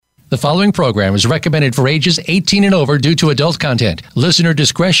The following program is recommended for ages 18 and over due to adult content. Listener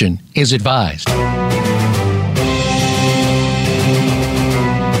discretion is advised.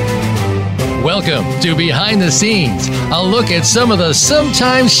 Welcome to Behind the Scenes, a look at some of the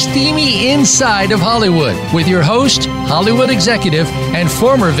sometimes steamy inside of Hollywood with your host, Hollywood executive, and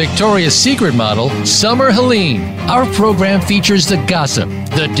former Victoria's Secret model, Summer Helene. Our program features the gossip,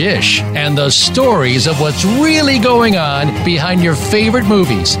 the dish, and the stories of what's really going on behind your favorite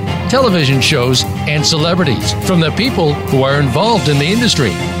movies, television shows, and celebrities from the people who are involved in the industry.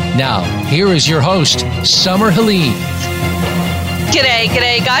 Now, here is your host, Summer Helene.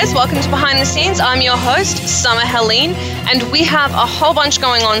 G'day guys, welcome to Behind the Scenes. I'm your host, Summer Helene, and we have a whole bunch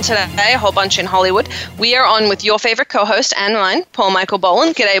going on today, a whole bunch in Hollywood. We are on with your favorite co-host and mine, Paul Michael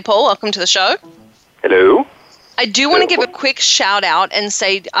Boland. G'day Paul, welcome to the show. Hello. I do want to give a quick shout out and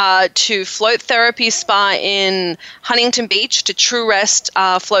say to Float Therapy Spa in Huntington Beach, to True Rest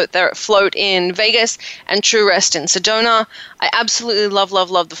Float in Vegas, and True Rest in Sedona. I absolutely love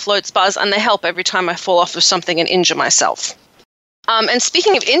the float spas, and they help every time I fall off of something and injure myself. And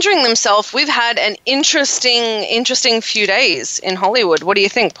speaking of injuring themselves, we've had an interesting few days in Hollywood. What do you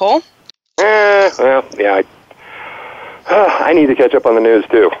think, Paul? I need to catch up on the news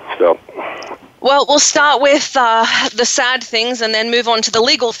too. So. Well, we'll start with the sad things and then move on to the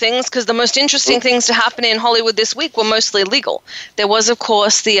legal things, because the most interesting things to happen in Hollywood this week were mostly legal. There was, of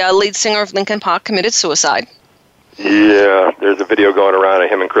course, the lead singer of Linkin Park committed suicide. Yeah, there's a video going around of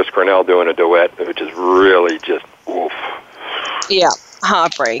him and Chris Cornell doing a duet, which is really just oof. Yeah,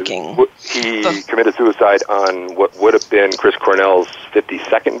 heartbreaking. He committed suicide on what would have been Chris Cornell's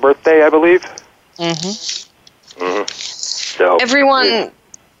 52nd birthday, I believe. So everyone,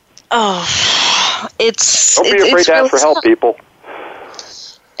 don't be afraid to ask for help, people.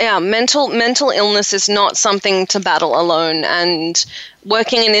 Yeah, mental illness is not something to battle alone, and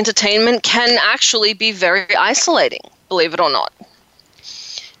working in entertainment can actually be very isolating, believe it or not.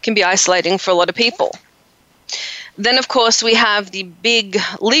 It can be isolating for a lot of people. Then, of course, we have the big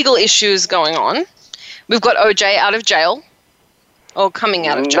legal issues going on. We've got OJ out of jail, or coming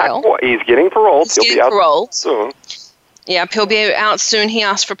out of jail. He's getting paroled. He'll be out paroled soon. Yeah, he'll be out soon. He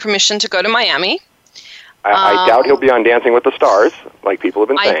asked for permission to go to Miami. I doubt he'll be on Dancing with the Stars, like people have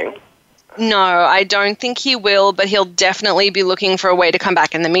been saying. No, I don't think he will, but he'll definitely be looking for a way to come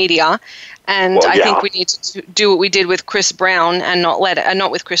back in the media. And I think we need to do what we did with Chris Brown, and not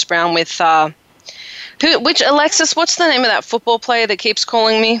with Chris Brown, with... Alexis, what's the name of that football player that keeps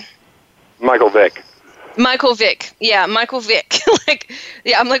calling me? Michael Vick. Michael Vick. Yeah, Michael Vick.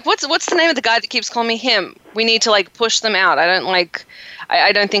 I'm like, what's the name of the guy that keeps calling me him? We need to push them out. I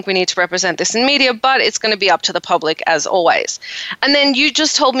don't think we need to represent this in media, but it's going to be up to the public as always. And then you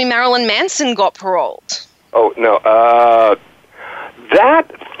just told me Marilyn Manson got paroled. Oh, no.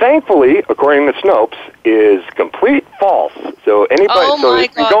 That, thankfully, according to Snopes, is complete false. So it's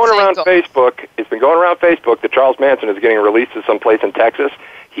been going around Facebook that Charles Manson is getting released to some place in Texas.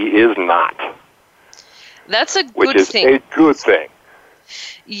 He is not. That's a good thing. Which is a good thing.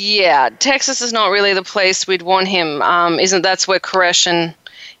 Yeah, Texas is not really the place we'd want him. That's where Koresh and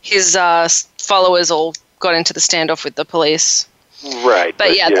his followers all got into the standoff with the police. Right.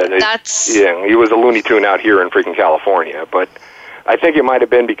 But that's... Yeah, he was a Looney Tune out here in freaking California, but... I think it might have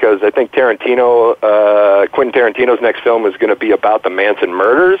been because I think Quentin Tarantino's next film is going to be about the Manson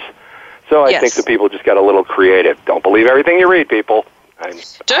murders. So I think the people just got a little creative. Don't believe everything you read, people.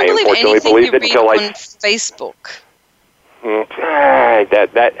 Don't believe anything you read on Facebook.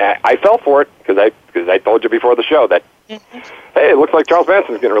 I fell for it because I told you before the show that hey, it looks like Charles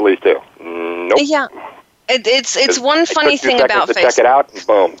Manson's getting released too. Nope. Yeah, it's one funny thing about Facebook. Check it out, and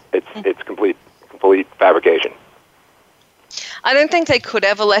boom, it's complete fabrication. I don't think they could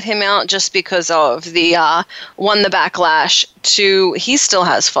ever let him out just because of the backlash to he still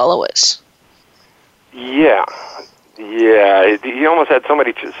has followers. Yeah. He almost had some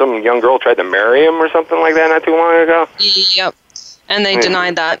young girl tried to marry him or something like that not too long ago. Yep, and they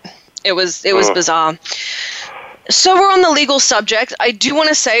denied that. It was bizarre. So we're on the legal subject. I do want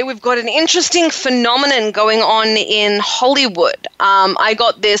to say we've got an interesting phenomenon going on in Hollywood. I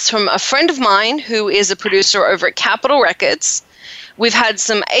got this from a friend of mine who is a producer over at Capitol Records. We've had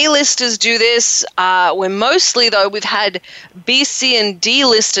some A-listers do this. We've had B, C, and D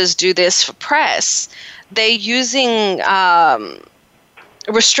listers do this for press. They're using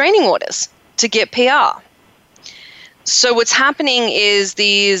restraining orders to get PR. So what's happening is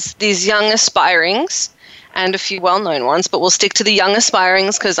these young aspirings, and a few well-known ones, but we'll stick to the young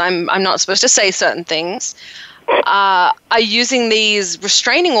aspirings because I'm not supposed to say certain things, are using these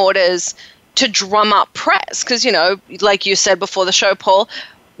restraining orders to drum up press. Because, like you said before the show, Paul,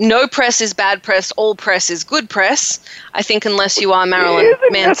 no press is bad press, all press is good press. I think unless you are Marilyn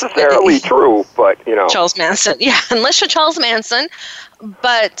Manson. Manson. Necessarily true, but, Charles Manson. Yeah, unless you're Charles Manson.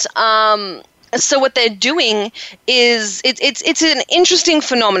 But so what they're doing is it's an interesting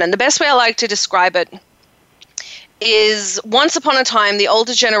phenomenon. The best way I like to describe it is once upon a time, the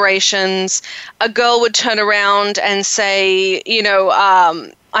older generations, a girl would turn around and say,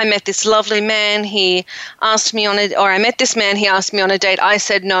 I met this lovely man, he asked me I met this man, he asked me on a date, I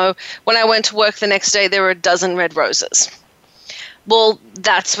said no. When I went to work the next day, there were a dozen red roses. Well,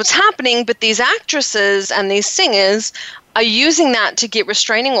 that's what's happening, but these actresses and these singers are using that to get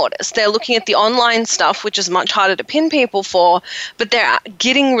restraining orders. They're looking at the online stuff, which is much harder to pin people for, but they're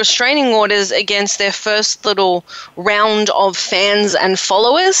getting restraining orders against their first little round of fans and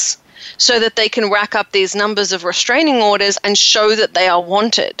followers so that they can rack up these numbers of restraining orders and show that they are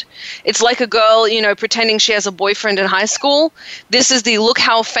wanted. It's like a girl, pretending she has a boyfriend in high school. This is the look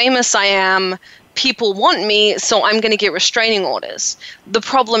how famous I am, people want me, so I'm going to get restraining orders. The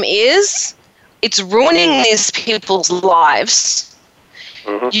problem is, it's ruining these people's lives.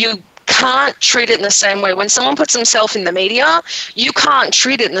 Mm-hmm. You can't treat it in the same way. When someone puts themselves in the media, you can't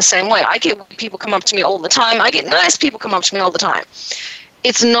treat it in the same way. I get people come up to me all the time. I get nice people come up to me all the time.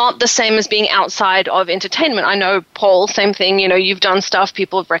 It's not the same as being outside of entertainment. I know, Paul, same thing. You've done stuff,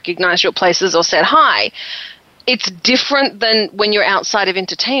 people have recognized your places or said hi. It's different than when you're outside of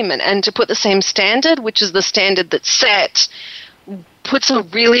entertainment. And to put the same standard, which is the standard that's set, puts a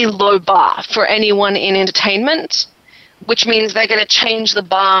really low bar for anyone in entertainment, which means they're going to change the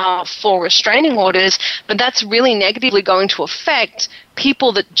bar for restraining orders, but that's really negatively going to affect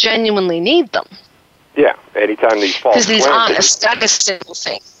people that genuinely need them. Yeah, anytime these false because these aren't a status symbol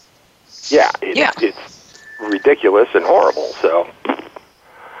thing. Yeah, it's ridiculous and horrible, so...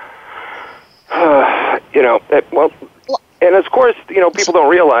 And of course, people don't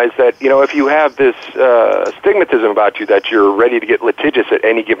realize that, if you have this stigmatism about you that you're ready to get litigious at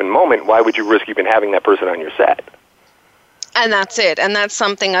any given moment, why would you risk even having that person on your set? And that's it. And that's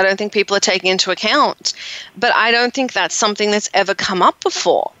something I don't think people are taking into account. But I don't think that's something that's ever come up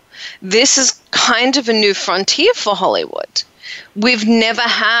before. This is kind of a new frontier for Hollywood. We've never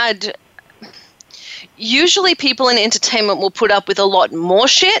had... Usually people in entertainment will put up with a lot more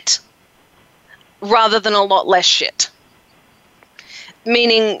shit rather than a lot less shit.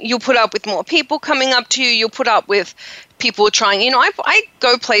 Meaning you'll put up with more people coming up to you, you'll put up with people trying, I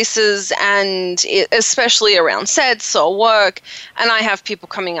go places and especially around sets or work, and I have people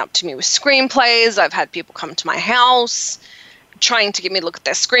coming up to me with screenplays. I've had people come to my house trying to get me to look at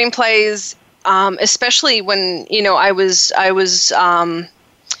their screenplays, especially when, I was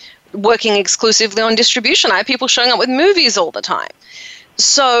working exclusively on distribution. I have people showing up with movies all the time.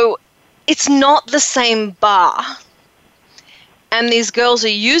 So it's not the same bar. And these girls are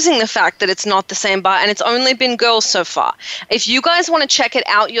using the fact that it's not the same bar, and it's only been girls so far. If you guys want to check it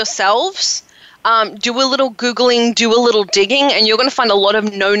out yourselves, do a little Googling, do a little digging, and you're going to find a lot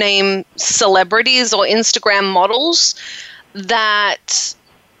of no-name celebrities or Instagram models that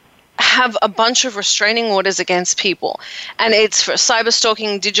have a bunch of restraining orders against people. And it's for cyber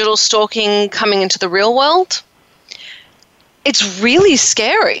stalking, digital stalking, coming into the real world. It's really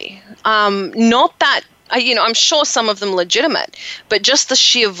scary. Not that... I'm sure some of them legitimate, but just the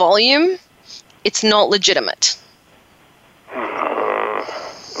sheer volume, it's not legitimate.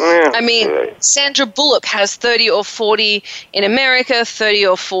 I mean, Sandra Bullock has 30 or 40 in America, 30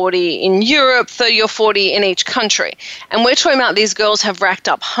 or 40 in Europe, 30 or 40 in each country. And we're talking about these girls have racked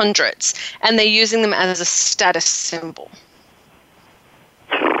up hundreds, and they're using them as a status symbol.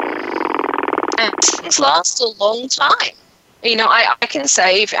 And things last a long time. I can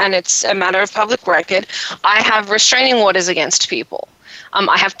say, and it's a matter of public record, I have restraining orders against people.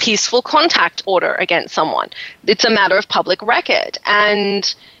 I have peaceful contact order against someone. It's a matter of public record.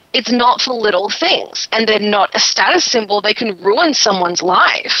 And it's not for little things. And they're not a status symbol. They can ruin someone's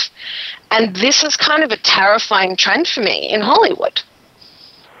life. And this is kind of a terrifying trend for me in Hollywood.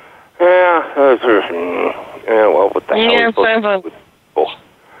 What the hell?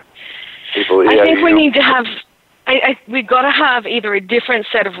 I think we need to have... we've got to have either a different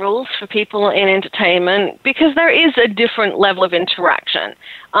set of rules for people in entertainment, because there is a different level of interaction.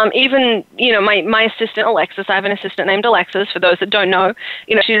 Even, my assistant Alexis, I have an assistant named Alexis, for those that don't know,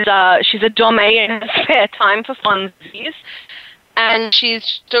 she's a domme in her spare time for funsies, and she's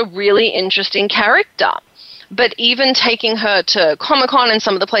just a really interesting character. But even taking her to Comic-Con and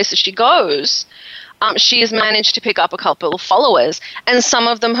some of the places she goes, she has managed to pick up a couple of followers, and some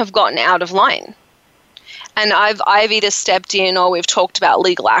of them have gotten out of line. And I've either stepped in or we've talked about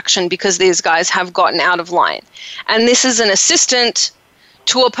legal action because these guys have gotten out of line. And this is an assistant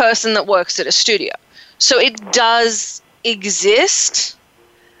to a person that works at a studio. So it does exist,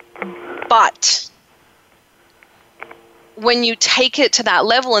 but when you take it to that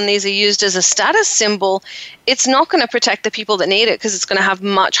level and these are used as a status symbol, it's not going to protect the people that need it because it's going to have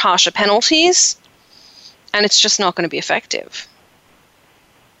much harsher penalties, and it's just not going to be effective.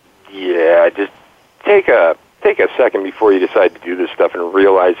 Yeah, just take a second before you decide to do this stuff and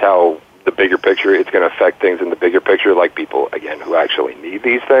realize how the bigger picture, it's going to affect things in the bigger picture, like people, again, who actually need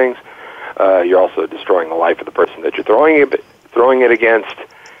these things. You're also destroying the life of the person that you're throwing it against,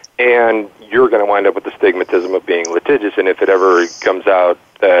 and you're going to wind up with the stigmatism of being litigious. And if it ever comes out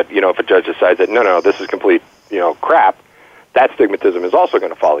that, if a judge decides that, no, this is complete, crap, that stigmatism is also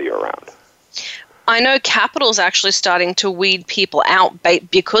going to follow you around. I know Capitol's actually starting to weed people out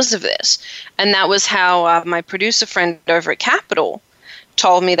because of this. And that was how my producer friend over at Capitol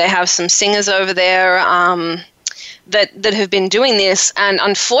told me they have some singers over there that have been doing this. And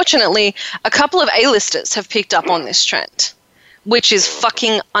unfortunately, a couple of A-listers have picked up on this trend, which is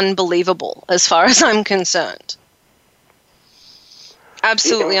fucking unbelievable as far as I'm concerned.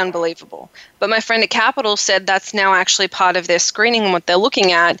 Absolutely unbelievable. But my friend at Capitol said that's now actually part of their screening, and what they're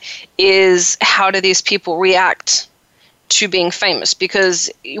looking at is how do these people react to being famous, because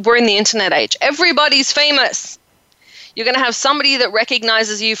we're in the internet age. Everybody's famous. You're going to have somebody that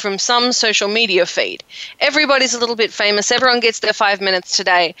recognizes you from some social media feed. Everybody's a little bit famous. Everyone gets their 5 minutes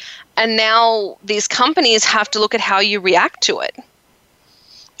today. And now these companies have to look at how you react to it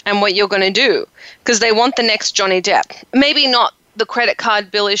and what you're going to do, because they want the next Johnny Depp. Maybe not the credit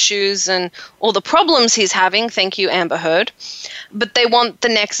card bill issues and all the problems he's having. Thank you, Amber Heard. But they want the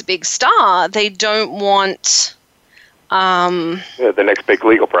next big star. They don't want... the next big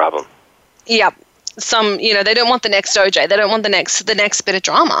legal problem. Yeah. They don't want the next OJ. They don't want the next bit of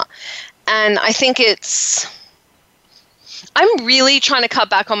drama. And I think I'm really trying to cut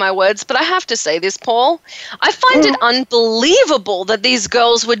back on my words, but I have to say this, Paul. I find it unbelievable that these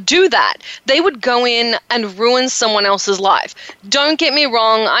girls would do that. They would go in and ruin someone else's life. Don't get me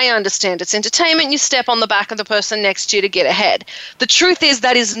wrong. I understand it's entertainment. You step on the back of the person next to you to get ahead. The truth is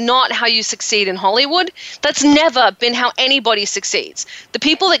that is not how you succeed in Hollywood. That's never been how anybody succeeds. The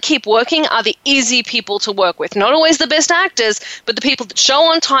people that keep working are the easy people to work with. Not always the best actors, but the people that show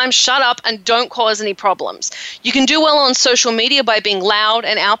on time, shut up, and don't cause any problems. You can do well on social media by being loud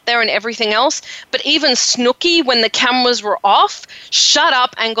and out there and everything else, but even Snooki, when the cameras were off, shut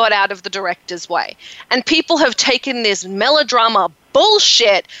up and got out of the director's way. And people have taken this melodrama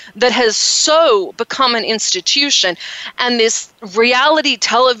bullshit that has so become an institution and this reality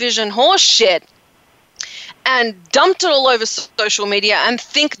television horse shit and dumped it all over social media and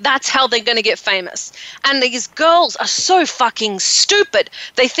think that's how they're going to get famous. And these girls are so fucking stupid.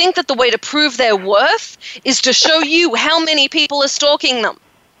 They think that the way to prove their worth is to show you how many people are stalking them.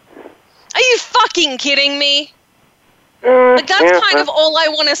 Are you fucking kidding me? Like, that's kind of all I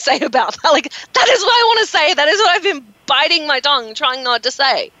want to say about that. Like, that is what I want to say. That is what I've been biting my tongue, trying not to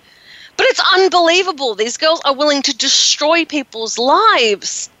say. But it's unbelievable. These girls are willing to destroy people's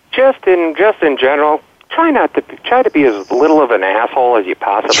lives. Just in general, try to be as little of an asshole as you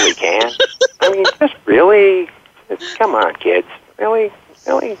possibly can. I mean, just really, come on, kids. Really?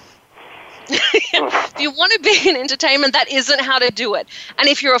 If you want to be in entertainment, that isn't how to do it. And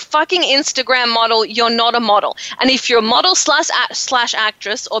if you're a fucking Instagram model, you're not a model. And if you're a model slash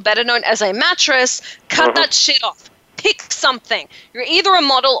actress, or better known as a mattress, cut that shit off. Pick something. You're either a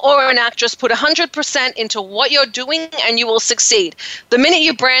model or an actress. Put 100% into what you're doing and you will succeed. The minute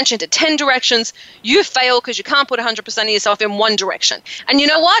you branch into 10 directions, you fail because you can't put 100% of yourself in one direction. And you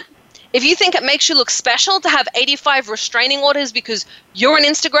know what? If you think it makes you look special to have 85 restraining orders because you're an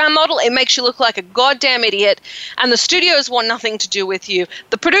Instagram model, it makes you look like a goddamn idiot. And the studios want nothing to do with you.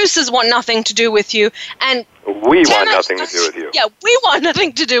 The producers want nothing to do with you. And we want nothing to do with you. Yeah, we want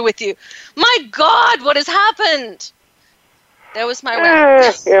nothing to do with you. My God, what has happened? That was my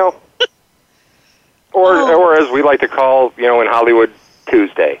rant. Or as we like to call, in Hollywood,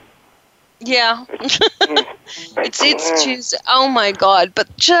 Tuesday. Yeah. It's Tuesday. Oh my God.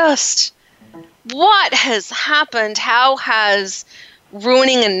 But just what has happened? How has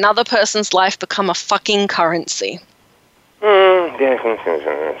ruining another person's life become a fucking currency?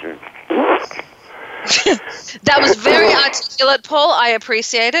 That was very articulate, Paul. I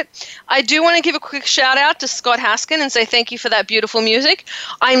appreciate it. I do want to give a quick shout out to Scott Haskin and say thank you for that beautiful music.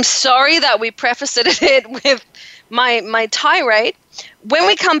 I'm sorry that we prefaced it with my tirade. When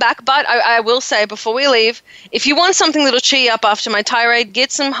we come back, but I will say before we leave, if you want something that'll cheer you up after my tirade,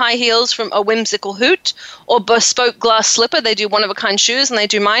 get some high heels from A Whimsical Hoot or Bespoke Glass Slipper. They do one-of-a-kind shoes, and they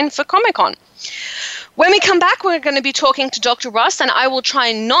do mine for Comic-Con. When we come back, we're going to be talking to Dr. Russ, and I will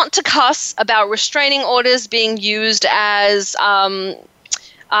try not to cuss about restraining orders being used as fame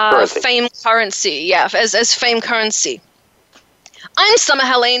currency. Yeah, as fame currency. I'm Summer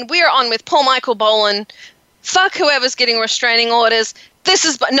Helene. We are on with Paul Michael Bolan. Fuck whoever's getting restraining orders. This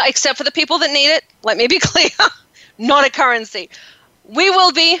is, no, except for the people that need it, let me be clear, not a currency. We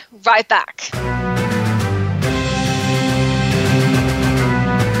will be right back.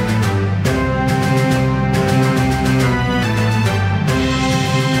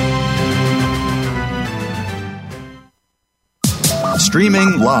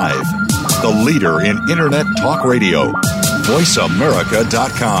 Streaming live, the leader in Internet talk radio,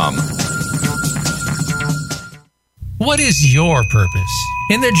 VoiceAmerica.com. What is your purpose?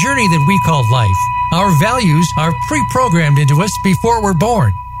 In the journey that we call life, our values are pre-programmed into us before we're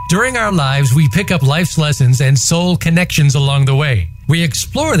born. During our lives, we pick up life's lessons and soul connections along the way. We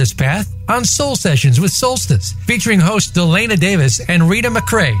explore this path on Soul Sessions with Solstice, featuring hosts Delana Davis and Rita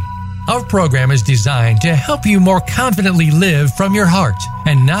McRae. Our program is designed to help you more confidently live from your heart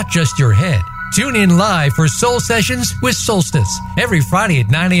and not just your head. Tune in live for Soul Sessions with Solstice every Friday at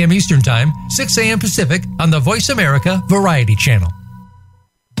 9 a.m. Eastern Time, 6 a.m. Pacific on the Voice America Variety Channel.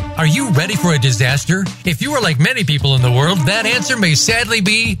 Are you ready for a disaster? If you are like many people in the world, that answer may sadly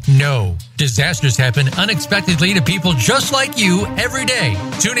be no. Disasters happen unexpectedly to people just like you every day.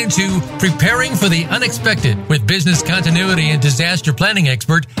 Tune into Preparing for the Unexpected with business continuity and disaster planning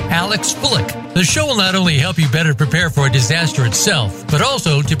expert Alex Fullick. The show will not only help you better prepare for a disaster itself, but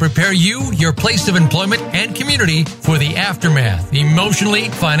also to prepare you, your place of employment, and community for the aftermath, emotionally,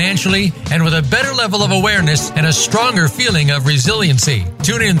 financially, and with a better level of awareness and a stronger feeling of resiliency.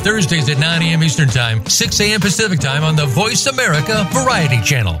 Tune in Thursdays at 9 a.m. Eastern Time, 6 a.m. Pacific Time on the Voice America Variety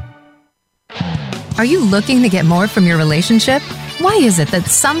Channel. Are you looking to get more from your relationship? Why is it that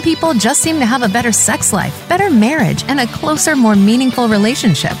some people just seem to have a better sex life, better marriage, and a closer, more meaningful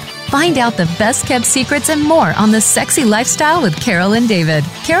relationship? Find out the best-kept secrets and more on The Sexy Lifestyle with Carol and David.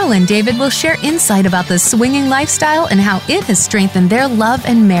 Carol and David will share insight about the swinging lifestyle and how it has strengthened their love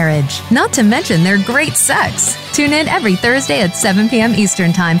and marriage, not to mention their great sex. Tune in every Thursday at 7 p.m.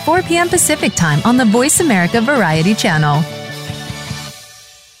 Eastern Time, 4 p.m. Pacific Time on the Voice America Variety Channel.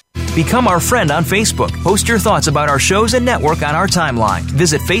 Become our friend on Facebook. Post your thoughts about our shows and network on our timeline.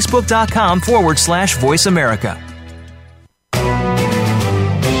 Visit Facebook.com/Voice America.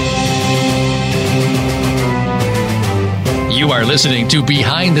 You are listening to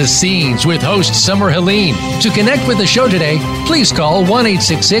Behind the Scenes with host Summer Helene. To connect with the show today, please call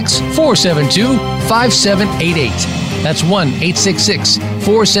 1-866-472-5788. That's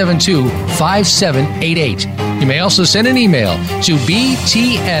 1-866-472-5788. You may also send an email to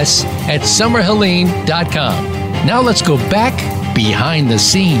bts@summerhelene.com. Now let's go back behind the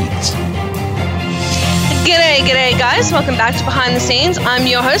scenes. G'day guys, welcome back to Behind the Scenes. I'm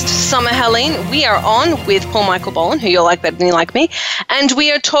your host, Summer Helene. We are on with Paul Michael Bolan, who you'll like better than you like me, and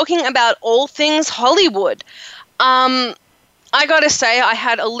we are talking about all things Hollywood. I gotta say, I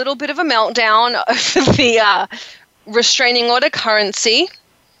had a little bit of a meltdown over the restraining order currency.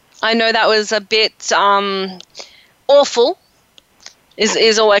 I know that was a bit awful,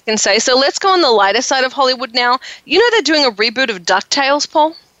 is all I can say. So let's go on the lighter side of Hollywood now. You know they're doing a reboot of DuckTales,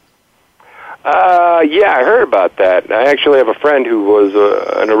 Paul? Yeah, I heard about that. I actually have a friend who was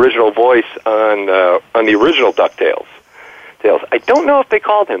an original voice on the original DuckTales. I don't know if they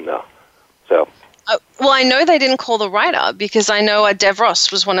called him, though. So. Well, I know they didn't call the writer because I know Dev Ross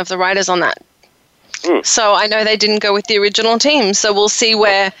was one of the writers on that. So I know they didn't go with the original team, so we'll see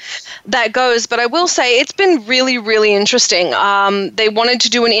where that goes. But I will say it's been really, really interesting. They wanted to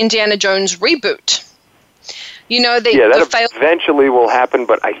do an Indiana Jones reboot. You know, that eventually will happen,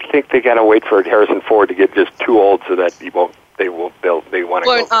 but I think they got to wait for Harrison Ford to get just too old so that they want to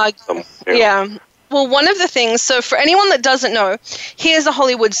go. Yeah. Well, one of the things, so for anyone that doesn't know, here's a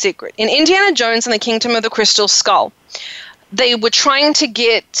Hollywood secret. In Indiana Jones and the Kingdom of the Crystal Skull, they were trying to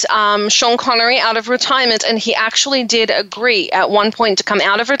get Sean Connery out of retirement, and he actually did agree at one point to come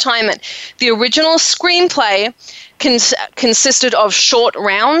out of retirement. The original screenplay consisted of Short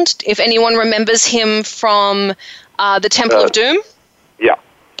Round, if anyone remembers him from the Temple of Doom. Yeah.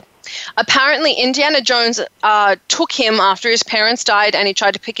 Apparently, Indiana Jones took him after his parents died, and he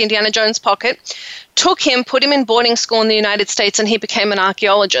tried to pick Indiana Jones' pocket, took him, put him in boarding school in the United States, and he became an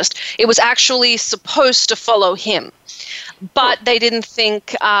archaeologist. It was actually supposed to follow him. But they didn't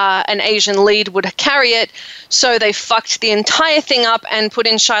think an Asian lead would carry it, so they fucked the entire thing up and put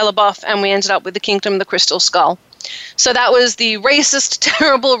in Shia LaBeouf, and we ended up with the Kingdom of the Crystal Skull. So that was the racist,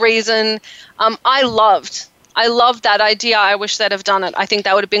 terrible reason. I loved I love that idea. I wish they'd have done it. I think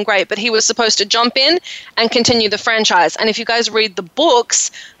that would have been great. But he was supposed to jump in and continue the franchise. And if you guys read the books,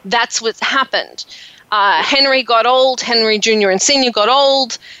 that's what happened. Henry got old. Henry Jr. and Sr. got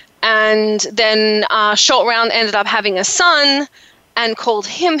old. And then Short Round ended up having a son and called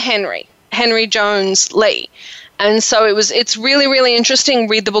him Henry Jones Lee. And so it's really, really interesting.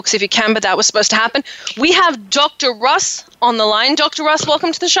 Read the books if you can, but that was supposed to happen. We have Dr. Russ on the line. Dr. Russ,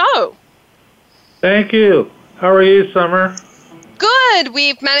 welcome to the show. Thank you. How are you, Summer? Good.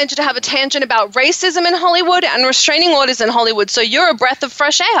 We've managed to have a tangent about racism in Hollywood and restraining orders in Hollywood, so you're a breath of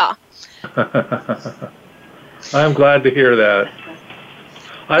fresh air. I'm glad to hear that.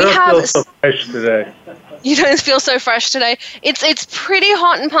 I don't feel so fresh today. You don't feel so fresh today? It's pretty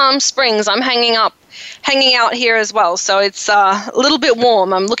hot in Palm Springs. I'm hanging out here as well, so it's a little bit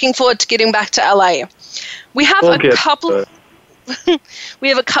warm. I'm looking forward to getting back to LA. We have a couple. we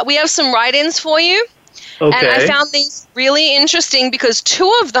have some write-ins for you. Okay. And I found these really interesting because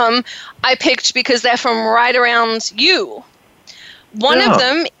two of them I picked because they're from right around you. One of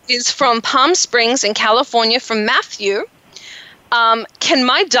them is from Palm Springs in California from Matthew. Can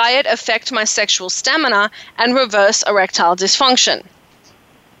my diet affect my sexual stamina and reverse erectile dysfunction?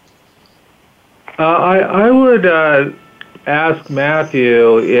 I would ask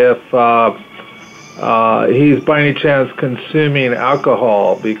Matthew if he's by any chance consuming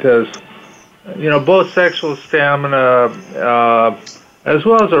alcohol, because both sexual stamina as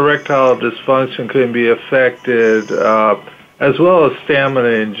well as erectile dysfunction can be affected, as well as stamina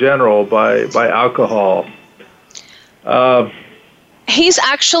in general, by alcohol. He's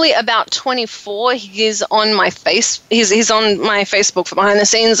actually about 24. He's on my He's on my Facebook for behind the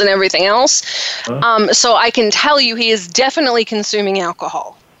scenes and everything else. So I can tell you he is definitely consuming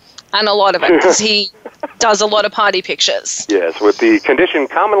alcohol, and a lot of it, because he does a lot of party pictures. Yes, with the condition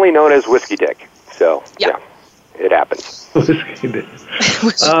commonly known as whiskey dick. So yeah, it happens. Whiskey dick.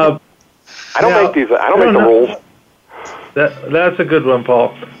 I don't make the rules. That's a good one,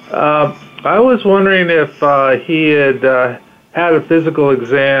 Paul. I was wondering if he had had a physical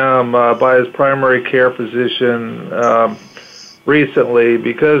exam by his primary care physician recently,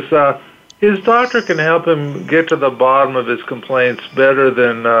 because his doctor can help him get to the bottom of his complaints better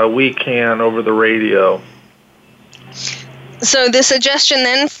than we can over the radio. So the suggestion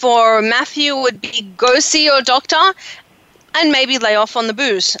then for Matthew would be go see your doctor and maybe lay off on the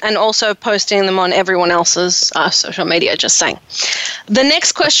booze, and also posting them on everyone else's social media, just saying. The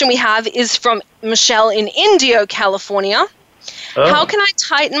next question we have is from Michelle in Indio, California. How can I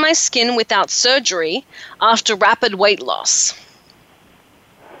tighten my skin without surgery after rapid weight loss?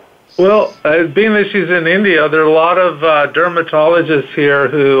 Well, being that she's in India, there are a lot of dermatologists here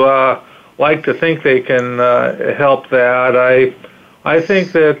who like to think they can help that. I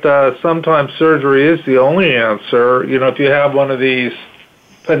think that sometimes surgery is the only answer. If you have one of these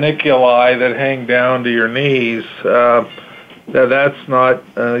paniculi that hang down to your knees, that's not,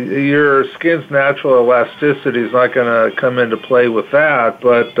 your skin's natural elasticity is not going to come into play with that.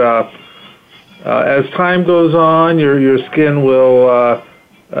 But as time goes on, your skin will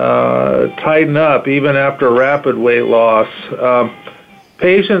tighten up even after rapid weight loss.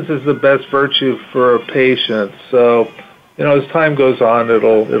 Patience is the best virtue for a patient. So, as time goes on,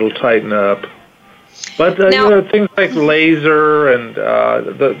 it'll tighten up. But things like laser and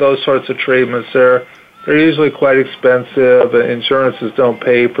those sorts of treatments, they're usually quite expensive. Insurances don't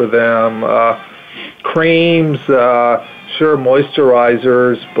pay for them. Creams, sure,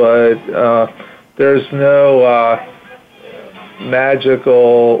 moisturizers, but there's no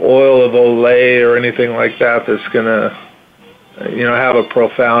magical oil of Olay or anything like that that's going to have a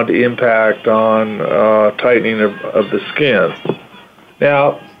profound impact on tightening of the skin.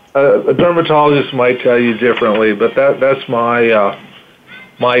 Now, a dermatologist might tell you differently, but that's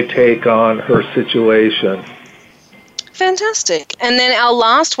my take on her situation. Fantastic. And then our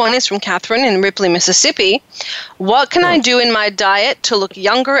last one is from Catherine in Ripley, Mississippi. What can I do in my diet to look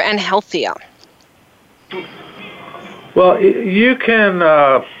younger and healthier? Well, you can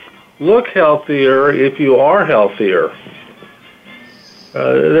look healthier if you are healthier.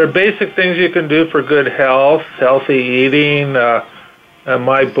 There are basic things you can do for good health, healthy eating. And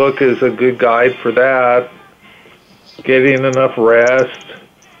my book is a good guide for that. Getting enough rest.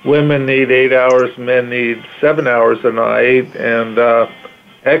 Women need 8 hours, men need 7 hours a night. And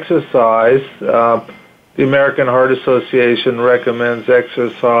exercise. The American Heart Association recommends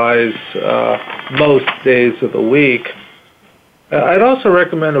exercise most days of the week. I'd also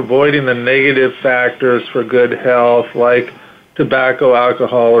recommend avoiding the negative factors for good health, like tobacco,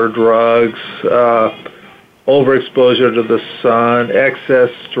 alcohol, or drugs, overexposure to the sun,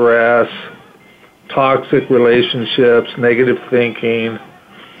 excess stress, toxic relationships, negative thinking.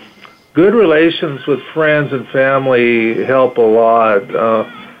 Good relations with friends and family help a lot.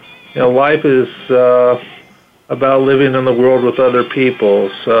 Life is about living in the world with other people.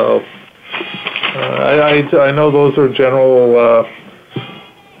 So I know those are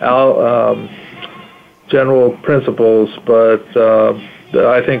general principles, but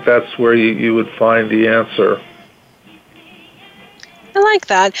I think that's where you would find the answer. I like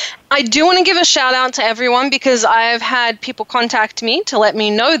that. I do want to give a shout out to everyone because I've had people contact me to let me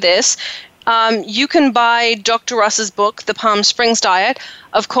know this. You can buy Dr. Russ's book, The Palm Springs Diet,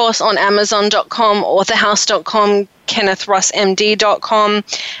 of course, on Amazon.com, authorhouse.com, KennethRussMD.com,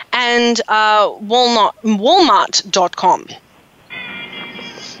 and Walmart.com.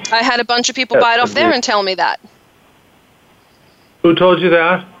 I had a bunch of people buy it off there and tell me that. Who told you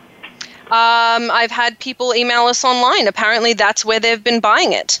that? I've had people email us online. Apparently, that's where they've been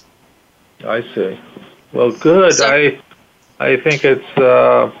buying it. I see. Well, good. So, I think it's.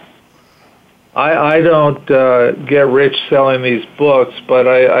 I don't get rich selling these books, but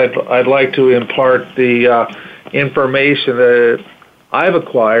I'd like to impart the information that I've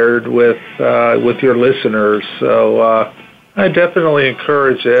acquired with your listeners. So I definitely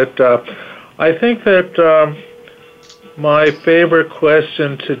encourage it. I think that. My favorite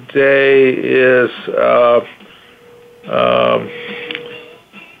question today is, I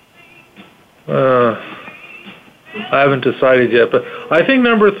haven't decided yet, but I think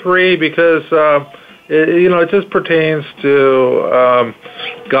number 3 because, it just pertains to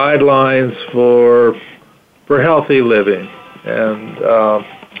guidelines for healthy living. And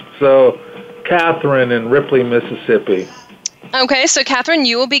so Catherine in Ripley, Mississippi. Okay, so Catherine,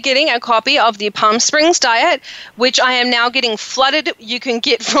 you will be getting a copy of the Palm Springs Diet, which I am now getting flooded. You can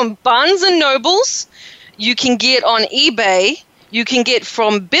get from Barnes & Nobles, you can get on eBay, you can get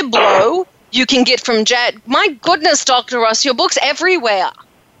from Biblo, you can get from Jet. My goodness, Dr. Russ, your book's everywhere.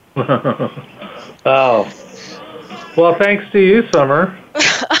 Oh. Well, thanks to you, Summer.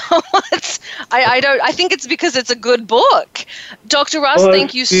 I think it's because it's a good book. Dr. Russ,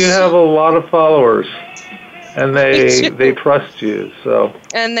 thank you so much. You have a lot of followers. And they trust you, so.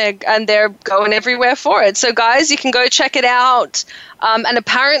 And they're going everywhere for it. So, guys, you can go check it out. And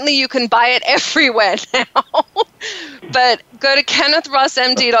apparently you can buy it everywhere now. But go to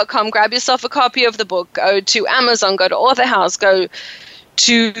KennethRussMD.com, grab yourself a copy of the book, go to Amazon, go to Author House, go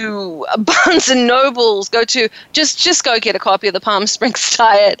to Barnes & Nobles, go to just go get a copy of the Palm Springs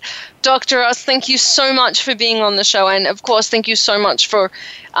Diet. Dr. Russ, thank you so much for being on the show, and of course, thank you so much for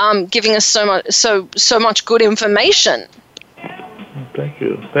giving us so much good information. Thank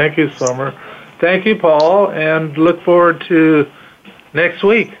you, Summer. Thank you, Paul, and look forward to next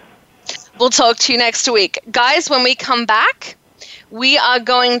week. We'll talk to you next week, guys. When we come back, we are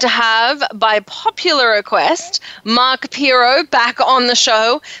going to have, by popular request, Mark Pirro back on the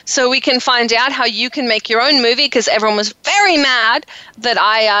show so we can find out how you can make your own movie, because everyone was very mad that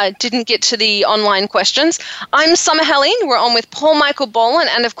I didn't get to the online questions. I'm Summer Helene. We're on with Paul Michael Boland,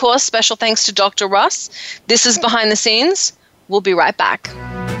 and of course, special thanks to Dr. Russ. This is Behind the Scenes. We'll be right back.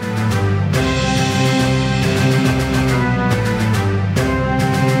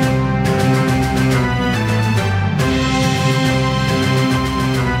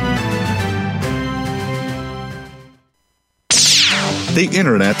 The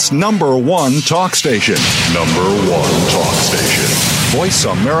Internet's #1 talk station. #1 talk station.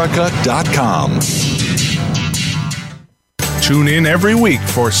 VoiceAmerica.com. Tune in every week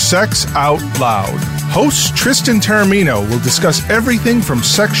for Sex Out Loud. Host Tristan Taormino will discuss everything from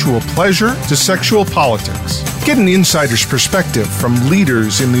sexual pleasure to sexual politics. Get an insider's perspective from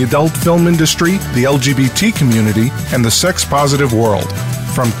leaders in the adult film industry, the LGBT community, and the sex-positive world.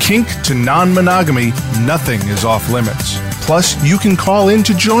 From kink to non-monogamy, nothing is off limits. Plus, you can call in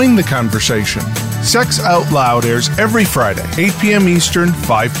to join the conversation. Sex Out Loud airs every Friday, 8 p.m. Eastern,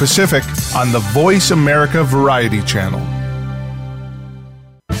 5 Pacific, on the Voice America Variety Channel.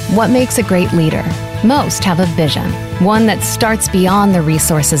 What makes a great leader? Most have a vision, one that starts beyond the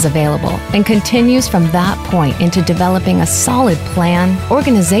resources available and continues from that point into developing a solid plan,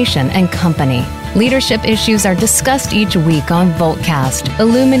 organization, and company. Leadership issues are discussed each week on Voltcast,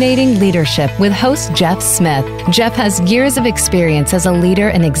 Illuminating Leadership with host Jeff Smith. Jeff has years of experience as a leader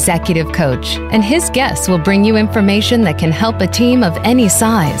and executive coach, and his guests will bring you information that can help a team of any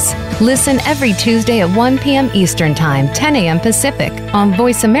size. Listen every Tuesday at 1 p.m. Eastern Time, 10 a.m. Pacific on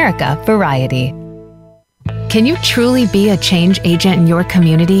Voice America Variety. Can you truly be a change agent in your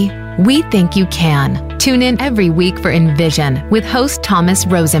community? We think you can. Tune in every week for Envision with host Thomas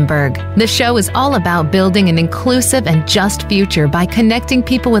Rosenberg. The show is all about building an inclusive and just future by connecting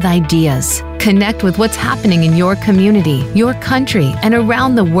people with ideas. Connect with what's happening in your community, your country, and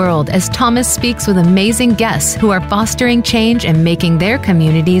around the world as Thomas speaks with amazing guests who are fostering change and making their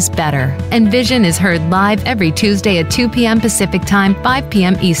communities better. Envision is heard live every Tuesday at 2 p.m. Pacific Time, 5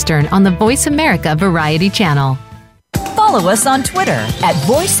 p.m. Eastern on the Voice America Variety Channel. Follow us on Twitter at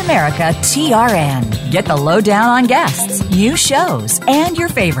VoiceAmericaTRN. Get the lowdown on guests, new shows, and your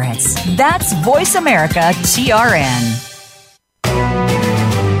favorites. That's VoiceAmericaTRN.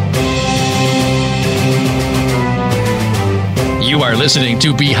 You are listening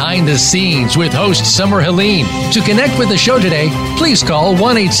to Behind the Scenes with host Summer Helene. To connect with the show today, please call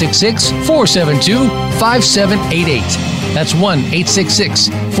 1-866-472-5788. That's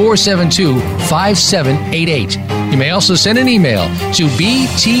 1-866-472-5788. You may also send an email to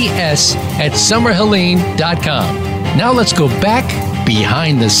bts@summerhelene.com. Now let's go back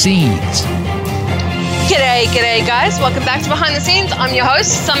behind the scenes. G'day guys. Welcome back to Behind the Scenes. I'm your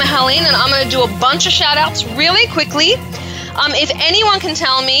host, Summer Helene, and I'm going to do a bunch of shout outs really quickly. If anyone can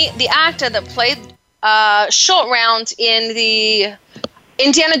tell me the actor that played Short Round in the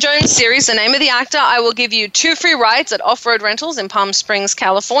Indiana Jones series, the name of the actor, I will give you 2 free rides at Off-Road Rentals in Palm Springs,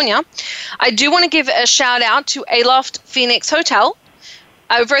 California. I do want to give a shout out to Aloft Phoenix Hotel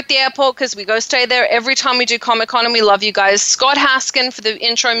over at the airport, because we go stay there every time we do Comic-Con, and we love you guys. Scott Haskin for the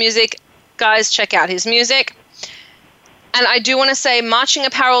intro music. Guys, check out his music. And I do want to say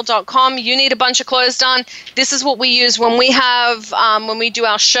marchingapparel.com. You need a bunch of clothes done. This is what we use when we have, when we do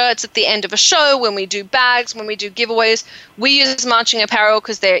our shirts at the end of a show, when we do bags, when we do giveaways. We use Marching Apparel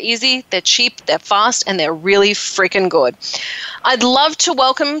because they're easy, they're cheap, they're fast, and they're really freaking good. I'd love to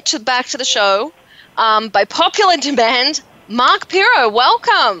welcome back to the show, by popular demand, Mark Pirro.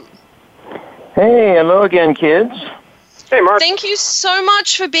 Welcome. Hey, hello again, kids. Hey, Mark. Thank you so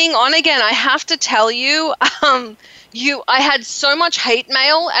much for being on again. I have to tell you, I had so much hate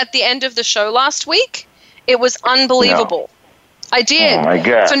mail at the end of the show last week. It was unbelievable. No. I did. Oh my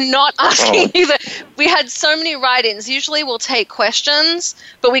God. For not asking you that. We had so many write-ins. Usually we'll take questions,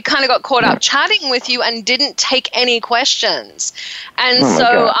 but we kind of got caught up chatting with you and didn't take any questions. And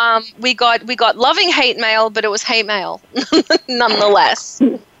we got loving hate mail, but it was hate mail nonetheless.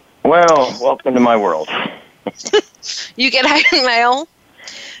 Well, welcome to my world. You get hate mail?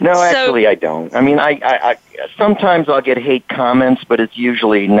 No, actually, I don't. I mean, I sometimes I'll get hate comments, but it's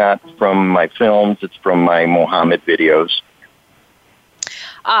usually not from my films. It's from my Mohammed videos.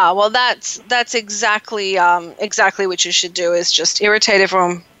 Well, that's exactly what you should do, is just irritate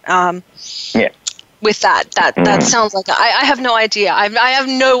everyone. With that. That sounds like I have no idea. I have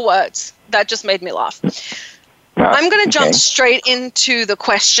no words. That just made me laugh. I'm going to jump straight into the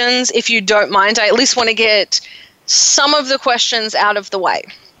questions, if you don't mind. I at least want to get some of the questions out of the way.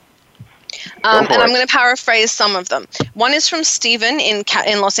 And I'm going to paraphrase some of them. One is from Stephen in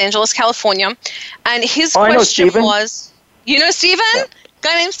Los Angeles, California. And his question was, you know Stephen? Yeah.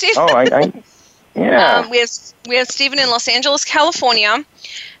 Guy named Stephen? Oh, yeah. We have Stephen in Los Angeles, California.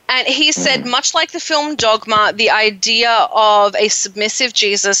 And he said, much like the film Dogma, the idea of a submissive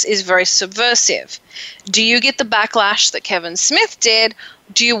Jesus is very subversive. Do you get the backlash that Kevin Smith did?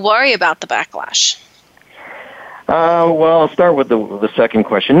 Do you worry about the backlash? Well, I'll start with the second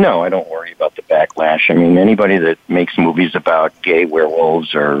question. No, I don't worry about the backlash. I mean, anybody that makes movies about gay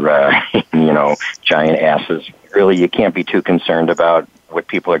werewolves or, giant asses, really, you can't be too concerned about what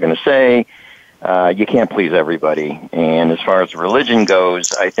people are going to say. You can't please everybody. And as far as religion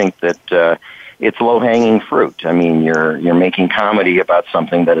goes, I think that it's low-hanging fruit. I mean, you're making comedy about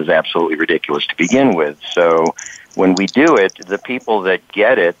something that is absolutely ridiculous to begin with. So when we do it, the people that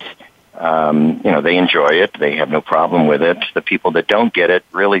get it, they enjoy it. They have no problem with it. The people that don't get it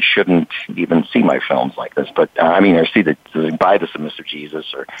really shouldn't even see my films like this. But, or buy the Submissive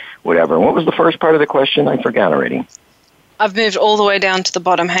Jesus or whatever. What was the first part of the question? I forgot already. I've moved all the way down to the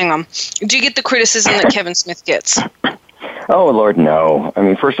bottom. Hang on. Do you get the criticism that Kevin Smith gets? Oh, Lord, no. I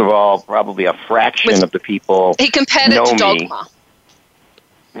mean, first of all, probably a fraction of the people he compared it to Dogma.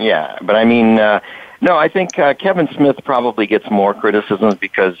 Yeah, but I mean, no, I think Kevin Smith probably gets more criticisms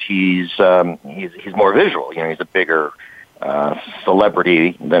because he's more visual. He's a bigger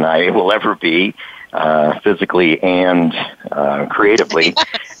celebrity than I will ever be, physically and creatively. But,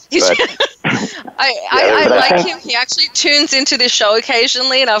 I like him. He actually tunes into this show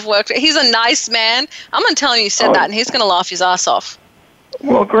occasionally, and he's a nice man. I'm going to tell him you said that, and he's going to laugh his ass off.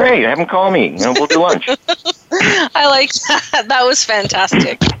 Well, great. Have him call me. We'll do lunch. I like that. That was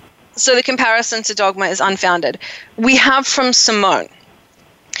fantastic. So the comparison to Dogma is unfounded. We have from Simone.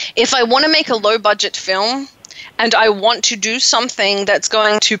 if I want to make a low-budget film and I want to do something that's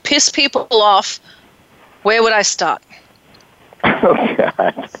going to piss people off, where would I start? Oh,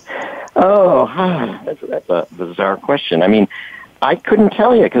 God. Oh, that's a bizarre question. I mean, I couldn't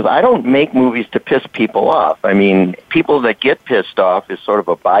tell you because I don't make movies to piss people off. I mean, people that get pissed off is sort of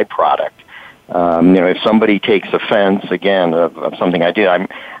a byproduct. If somebody takes offense, again, of something I do,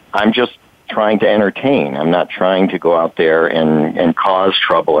 I'm just trying to entertain. I'm not trying to go out there and cause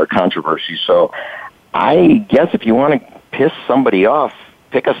trouble or controversy. So I guess if you want to piss somebody off,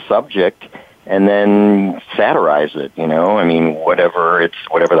 pick a subject and then satirize it, I mean, whatever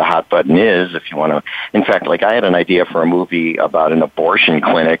the hot button is, if you want to. In fact, like I had an idea for a movie about an abortion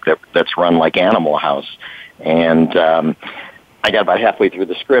clinic that's run like Animal House. And I got about halfway through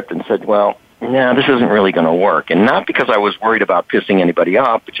the script and said, well, no, this isn't really going to work. And not because I was worried about pissing anybody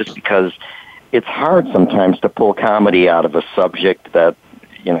off, but just because it's hard sometimes to pull comedy out of a subject that,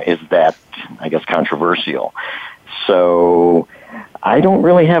 is that, I guess, controversial. So I don't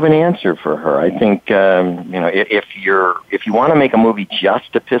really have an answer for her. I think, if you want to make a movie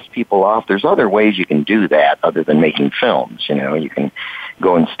just to piss people off, there's other ways you can do that other than making films. You can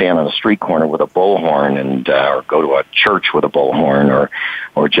go and stand on a street corner with a bullhorn and, or go to a church with a bullhorn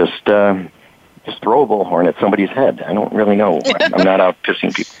or just throw a bullhorn at somebody's head. I don't really know. I'm not out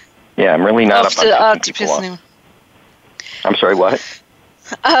pissing people. Yeah, I'm really not out to piss anyone. I'm sorry, what?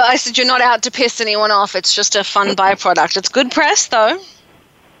 I said you're not out to piss anyone off. It's just a fun byproduct. It's good press, though.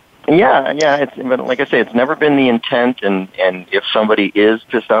 Yeah. But like I say, it's never been the intent. And if somebody is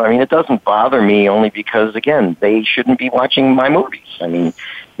pissed off, I mean, it doesn't bother me only because, again, they shouldn't be watching my movies. I mean,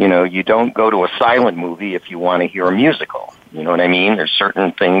 you don't go to a silent movie if you want to hear a musical. You know what I mean? There's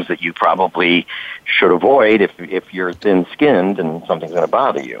certain things that you probably should avoid if you're thin-skinned and something's going to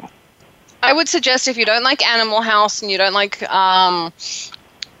bother you. I would suggest if you don't like Animal House and you don't like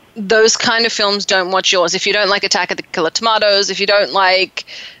those kind of films, don't watch yours. If you don't like Attack of the Killer Tomatoes, if you don't like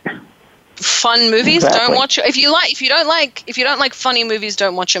fun movies, don't watch it. If you don't like funny movies,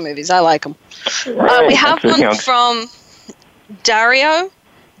 don't watch your movies. I like them. Right. We have one from Dario,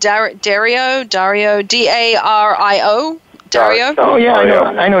 Dario, D-A-R-I-O. Dario. Oh yeah,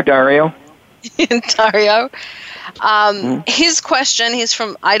 I know Dario. Dario. His question. He's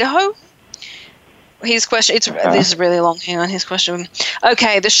from Idaho. His question. This is really long. Hang on. His question.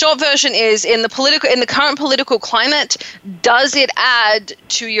 Okay. The short version is: in the current political climate, does it add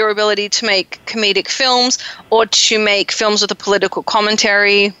to your ability to make comedic films or to make films with a political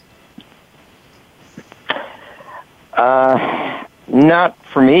commentary? Not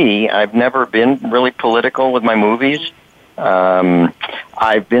for me. I've never been really political with my movies.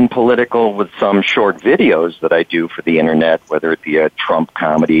 I've been political with some short videos that I do for the internet, whether it be a Trump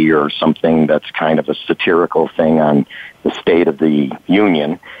comedy or something that's kind of a satirical thing on the State of the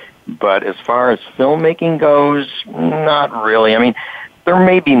Union. But as far as filmmaking goes, not really. I mean, there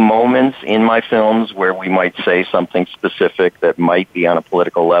may be moments in my films where we might say something specific that might be on a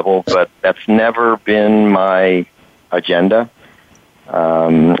political level, but that's never been my agenda.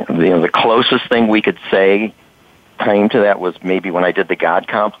 The closest thing we could say came to that was maybe when I did the God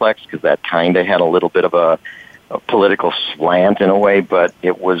Complex, because that kind of had a little bit of a political slant in a way, but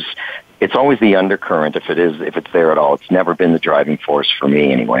it's always the undercurrent if it's there at all. It's never been the driving force for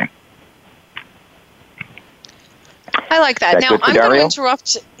me anyway. I like that. Now I'm going to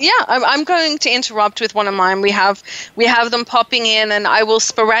interrupt. Yeah, I'm going to interrupt with one of mine. We have them popping in, and I will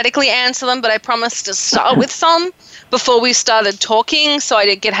sporadically answer them. But I promised to start with some before we started talking, so I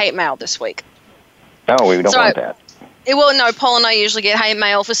didn't get hate mail this week. No, we don't want that. No, Paul and I usually get hate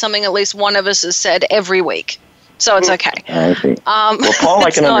mail for something at least one of us has said every week, so it's okay. I see. Well, Paul,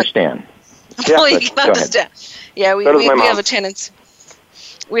 I can understand. Paul, you can understand. Yeah, we have a tendency.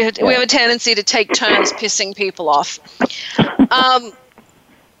 We have a tendency to take turns pissing people off.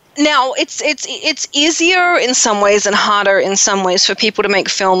 Now, it's easier in some ways and harder in some ways for people to make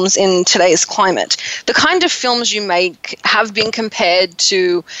films in today's climate. The kind of films you make have been compared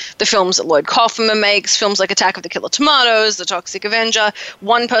to the films that Lloyd Kaufman makes, films like Attack of the Killer Tomatoes, The Toxic Avenger.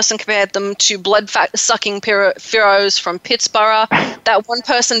 One person compared them to blood-sucking Pharaohs from Pittsburgh. That one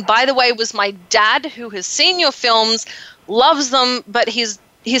person, by the way, was my dad, who has seen your films, loves them, but his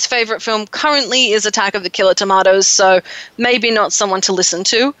favorite film currently is Attack of the Killer Tomatoes, so maybe not someone to listen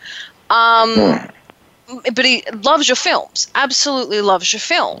to. But he loves your films, absolutely loves your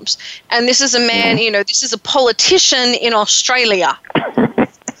films. And this is a man, this is a politician in Australia.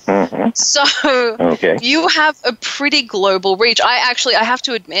 Mm-hmm. So okay. You have a pretty global reach. I have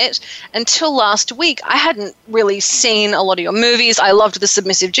to admit, until last week, I hadn't really seen a lot of your movies. I loved the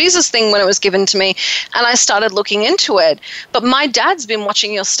Submissive Jesus thing when it was given to me, and I started looking into it. But my dad's been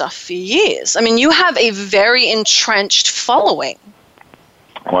watching your stuff for years. I mean, you have a very entrenched following.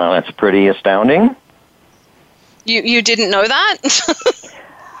 Well, that's pretty astounding. You didn't know that?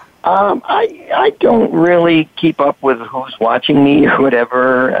 I don't really keep up with who's watching me or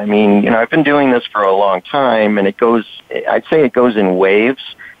whatever. I mean, I've been doing this for a long time, and I'd say it goes in waves.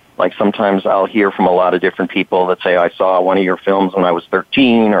 Like sometimes I'll hear from a lot of different people that say, I saw one of your films when I was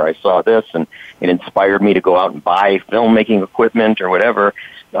 13, or I saw this, and it inspired me to go out and buy filmmaking equipment or whatever.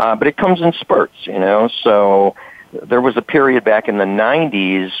 But it comes in spurts, so there was a period back in the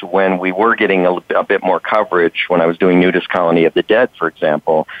 90s when we were getting a bit more coverage when I was doing Nudist Colony of the Dead, for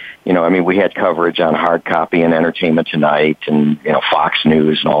example. We had coverage on Hard Copy and Entertainment Tonight and, Fox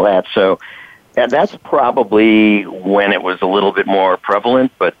News and all that. So that's probably when it was a little bit more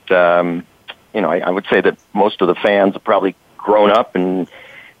prevalent. But, I would say that most of the fans have probably grown up and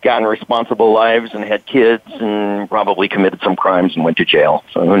gotten responsible lives and had kids and probably committed some crimes and went to jail.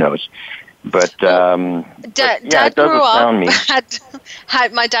 So who knows? But Dad grew up.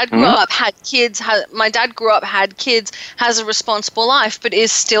 My dad grew up, had kids. My dad grew up, had kids, has a responsible life, but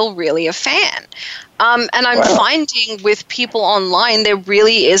is still really a fan. And I'm finding with people online, there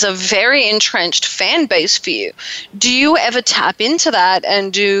really is a very entrenched fan base for you. Do you ever tap into that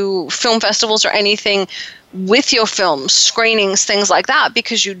and do film festivals or anything with your films, screenings, things like that,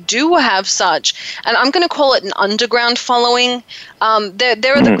 because you do have such, and I'm going to call it an underground following.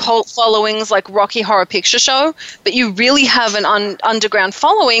 There are the cult followings like Rocky Horror Picture Show, but you really have an underground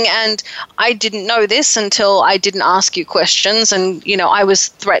following, and I didn't know this until I didn't ask you questions, and, I was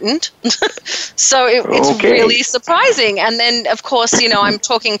threatened. So it's really surprising. And then, of course, I'm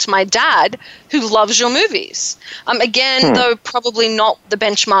talking to my dad, who loves your movies. Again, though probably not the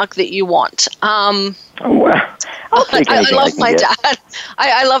benchmark that you want. Well, I'll take anything I love my dad.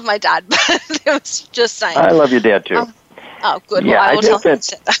 I love my dad, but it was just saying. I love your dad, too. Good. Yeah, well, I will tell him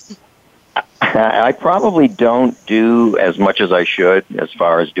that. I probably don't do as much as I should as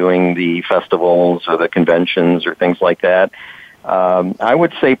far as doing the festivals or the conventions or things like that. I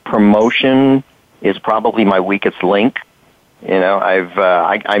would say promotion is probably my weakest link.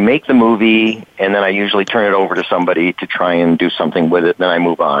 I make the movie, and then I usually turn it over to somebody to try and do something with it, and then I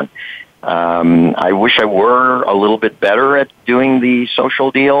move on. I wish I were a little bit better at doing the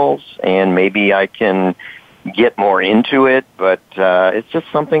social deals, and maybe I can get more into it, but it's just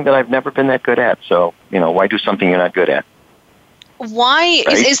something that I've never been that good at. So, why do something you're not good at? Why?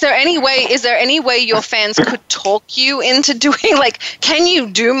 Right? Is there any way your fans could talk you into doing, can you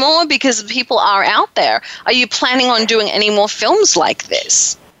do more? Because people are out there. Are you planning on doing any more films like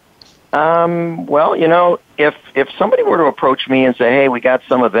this? Well, if somebody were to approach me and say, hey, we got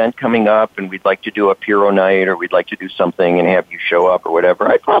some event coming up and we'd like to do a Puro night or we'd like to do something and have you show up or whatever,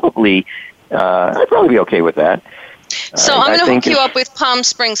 I'd probably be okay with that. So I'm going to hook you up with Palm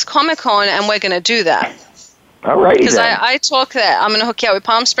Springs Comic-Con, and we're going to do that. All right. Because I talk there. I'm going to hook you up with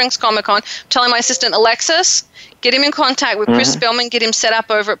Palm Springs Comic-Con. I'm telling my assistant, Alexis, get him in contact with Chris Spellman, get him set up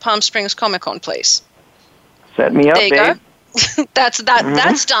over at Palm Springs Comic-Con, please. Set me up, there you babe. Go. That's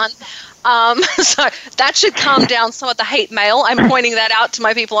done. So that should calm down some of the hate mail. I'm pointing that out to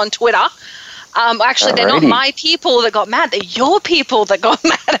my people on Twitter. Actually, they're not my people that got mad. They're your people that got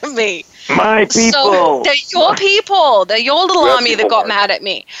mad at me. My people. So they're your people. They're your little army that got mad at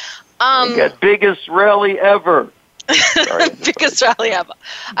me. Got biggest rally ever. Biggest rally ever.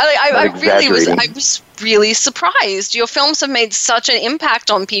 I was really surprised. Your films have made such an impact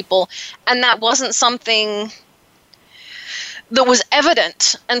on people, and that wasn't something that was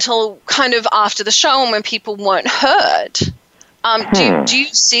evident until kind of after the show and when people weren't heard. Do you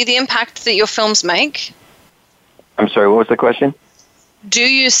see the impact that your films make? I'm sorry, what was the question? Do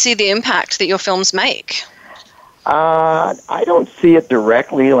you see the impact that your films make? I don't see it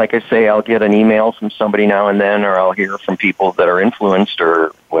directly. Like I say, I'll get an email from somebody now and then, or I'll hear from people that are influenced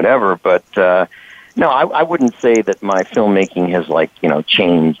or whatever. But no, I wouldn't say that my filmmaking has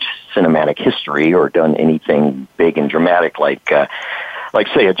changed cinematic history or done anything big and dramatic like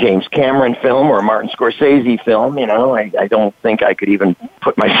say a James Cameron film or a Martin Scorsese film. I don't think I could even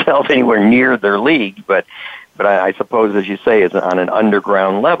put myself anywhere near their league, but I suppose, as you say, is on an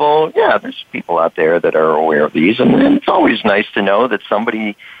underground level, yeah, there's people out there that are aware of these, and it's always nice to know that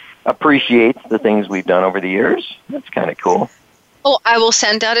somebody appreciates the things we've done over the years. That's kind of cool. Oh, I will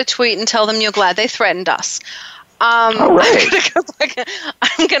send out a tweet and tell them you're glad they threatened us. All right.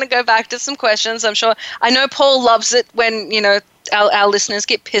 I'm going to go back to some questions. I'm sure. I know Paul loves it when, our listeners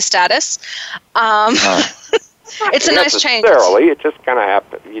get pissed at us. It's a nice change. It just kind of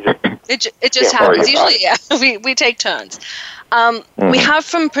happens. It just happens. Usually, we take turns. We have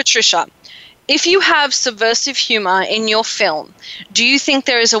from Patricia. If you have subversive humor in your film, do you think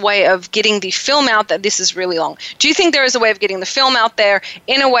there is a way of getting the film out there? This is really long. Do you think there is a way of getting the film out there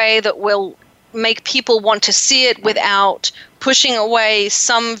in a way that will make people want to see it without pushing away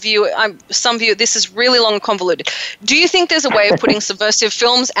some view? This is really long and convoluted. Do you think there's a way of putting subversive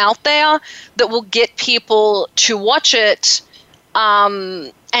films out there that will get people to watch it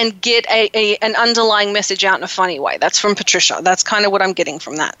and get an underlying message out in a funny way? That's from Patricia. That's kind of what I'm getting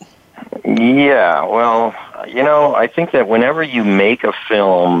from that. Yeah, well, I think that whenever you make a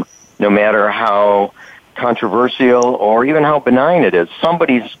film, no matter how controversial or even how benign it is,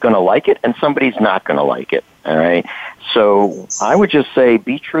 somebody's going to like it and somebody's not going to like it, all right? So I would just say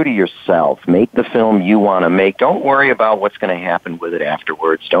be true to yourself. Make the film you want to make. Don't worry about what's going to happen with it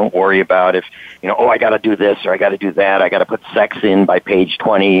afterwards. Don't worry about if, I got to do this or I got to do that. I got to put sex in by page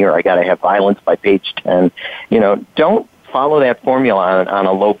 20 or I got to have violence by page 10. Don't follow that formula on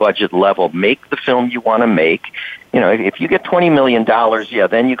a low-budget level. Make the film you want to make. If you get $20 million,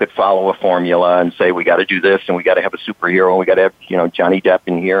 then you could follow a formula and say, we got to do this, and we got to have a superhero, and we got to have, Johnny Depp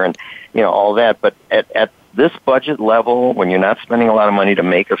in here, and, all that. But at this budget level, when you're not spending a lot of money to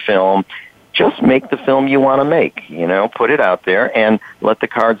make a film, just make the film you want to make, put it out there, and let the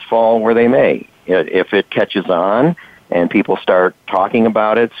cards fall where they may. If it catches on, and people start talking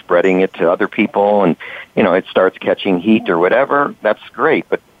about it, spreading it to other people, and, it starts catching heat or whatever, that's great.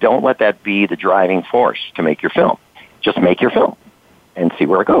 But don't let that be the driving force to make your film. Just make your film and see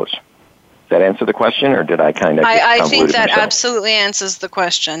where it goes. Does that answer the question, or did I kind of I think that absolutely answers the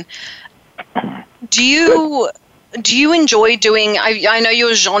question. Do you enjoy doing, I know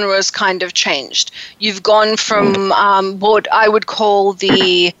your genre has kind of changed. You've gone from what I would call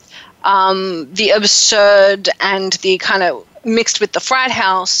the absurd and the kind of mixed with the frat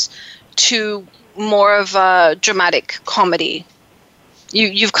house to more of a dramatic comedy.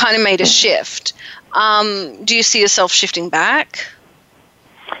 You've kind of made a shift. Do you see yourself shifting back?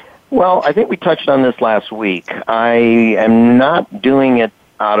 Well, I think we touched on this last week. I am not doing it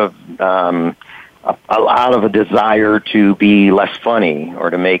out of a desire to be less funny or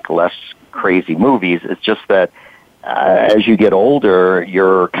to make less crazy movies. It's just that as you get older,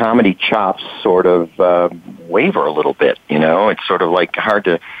 your comedy chops sort of waver a little bit. It's sort of like hard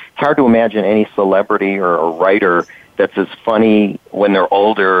to imagine any celebrity or a writer that's as funny when they're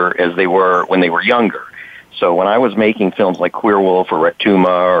older as they were when they were younger. So when I was making films like Queer Wolf or Red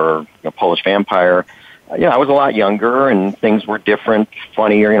Tuma or Polish Vampire, I was a lot younger and things were different,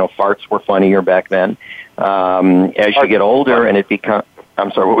 funnier. Farts were funnier back then. As you get older and it becomes...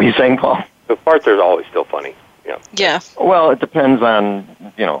 I'm sorry, what were you saying, Paul? The farts are always still funny. Yeah. Well, it depends on,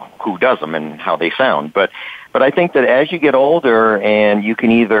 who does them and how they sound. But I think that as you get older and you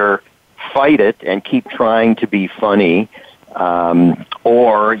can either fight it and keep trying to be funny,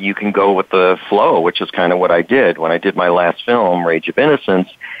 or you can go with the flow, which is kind of what I did. When I did my last film, Rage of Innocence,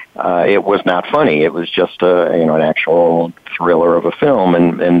 it was not funny. It was just an actual thriller of a film.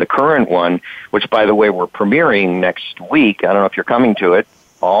 And the current one, which, by the way, we're premiering next week. I don't know if you're coming to it.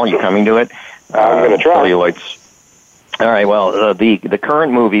 Paul, you coming to it? I'm going to try. Celluloid's. All right. Well, the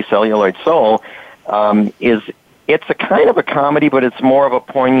current movie, Celluloid Soul, it's a kind of a comedy, but it's more of a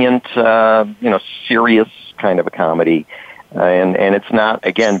poignant, serious kind of a comedy. And it's not,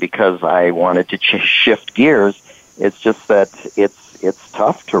 again, because I wanted to shift gears. It's just that it's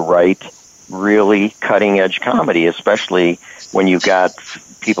tough to write really cutting-edge comedy, especially when you've got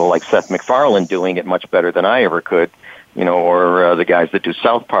people like Seth MacFarlane doing it much better than I ever could, or the guys that do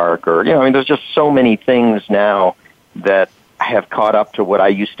South Park, or, there's just so many things now that have caught up to what I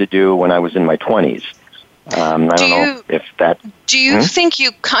used to do when I was in my 20s. I don't know if that... Do you think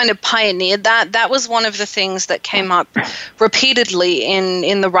you kind of pioneered that? That was one of the things that came up repeatedly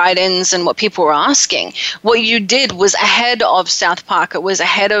in the write-ins and what people were asking. What you did was ahead of South Park. It was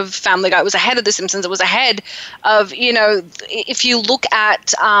ahead of Family Guy. It was ahead of The Simpsons. It was ahead of, if you look at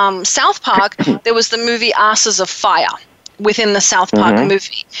South Park, there was the movie Asses of Fire within the South Park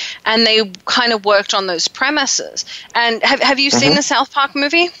movie. And they kind of worked on those premises. And have you seen the South Park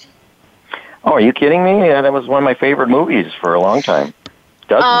movie? Oh, are you kidding me? Yeah, that was one of my favorite movies for a long time.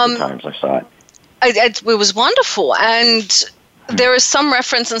 Dozens of times I saw it. It was wonderful. And there is some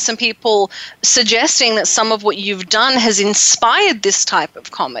reference and some people suggesting that some of what you've done has inspired this type of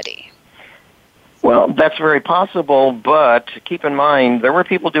comedy. Well, that's very possible, but keep in mind, there were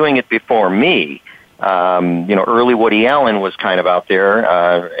people doing it before me. Early Woody Allen was kind of out there,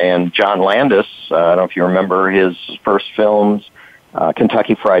 and John Landis, I don't know if you remember his first films,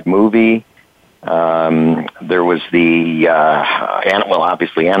 Kentucky Fried Movie. There was the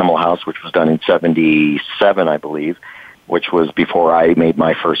obviously Animal House, which was done in '77, I believe, which was before I made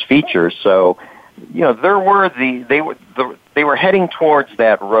my first feature. So, there were they were heading towards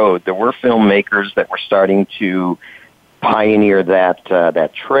that road. There were filmmakers that were starting to pioneer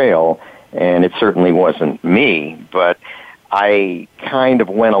that trail, and it certainly wasn't me, but I kind of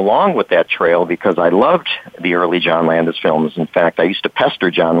went along with that trail because I loved the early John Landis films. In fact, I used to pester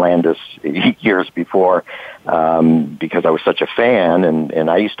John Landis years before because I was such a fan, and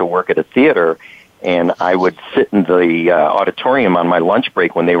I used to work at a theater, and I would sit in the auditorium on my lunch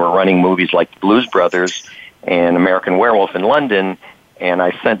break when they were running movies like Blues Brothers and American Werewolf in London, and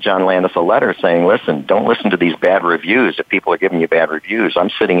I sent John Landis a letter saying, listen, don't listen to these bad reviews. If people are giving you bad reviews, I'm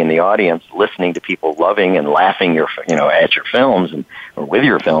sitting in the audience listening to people loving and laughing at your films or with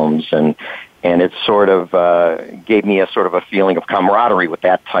your films, and it sort of gave me a sort of a feeling of camaraderie with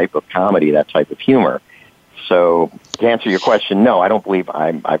that type of comedy, that type of humor. So to answer your question, no, I don't believe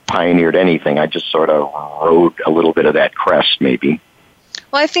I pioneered anything. I just sort of rode a little bit of that crest, maybe.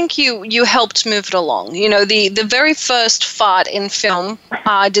 Well, I think you helped move it along. The very first fart in film,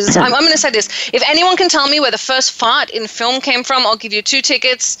 I'm going to say this. If anyone can tell me where the first fart in film came from, I'll give you 2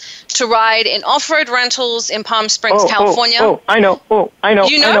 tickets to ride in off-road rentals in Palm Springs, California. I know. I know.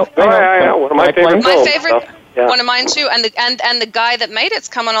 One of my favorite films. My favorite, one of mine too, and the guy that made it's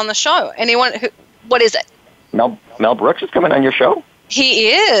coming on the show. Anyone? What is it? Mel Brooks is coming on your show? He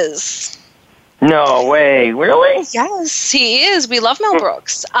is. No way! Really? Yes, he is. We love Mel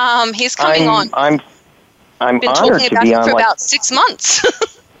Brooks. He's coming on. I'm been honored talking to about be him on for about 6 months.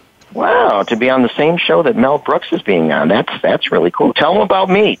 Wow, to be on the same show that Mel Brooks is being on. That's really cool. Tell him about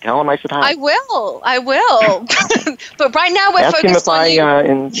me. Tell him I said hi. I will. But right now we're focused on you. Ask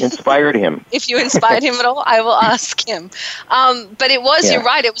him if I inspired him. If you inspired him at all, I will ask him. But it was, you're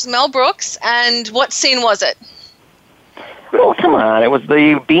right, it was Mel Brooks. And what scene was it? Well, come on. It was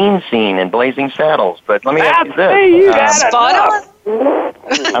the bean scene in Blazing Saddles. But let me ask you this. Spot on.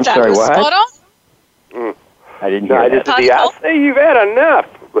 I'm sorry, what? Spot on? I didn't hear that. I'd say you've had enough.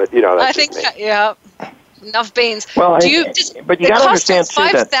 But, that's I think, enough beans. Well, but you got to understand, too,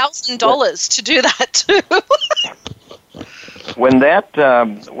 that $5,000 to do that, too. When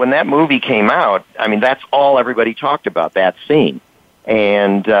that movie came out, I mean, that's all everybody talked about, that scene.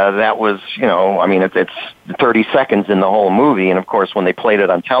 And that was, it's 30 seconds in the whole movie. And, of course, when they played it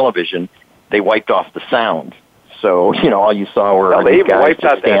on television, they wiped off the sound. So, all you saw were they these guys wiped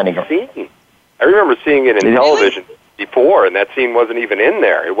just out standing. That scene. I remember seeing it in television before, and that scene wasn't even in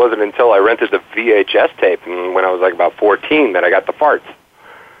there. It wasn't until I rented the VHS tape when I was like about 14 that I got the farts.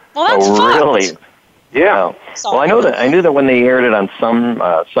 Well, that's really? Yeah. Wow. Well, I knew that when they aired it on some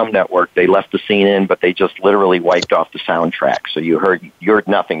network, they left the scene in, but they just literally wiped off the soundtrack. So you heard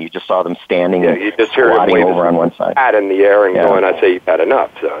nothing. You just saw them standing. Yeah, you just heard him over on one side, hat in the air, and going, "I say you've had enough."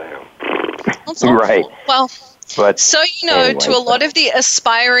 So, That's awful. Right. Well. But so, anyway, to a lot of the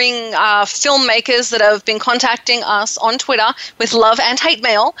aspiring filmmakers that have been contacting us on Twitter with love and hate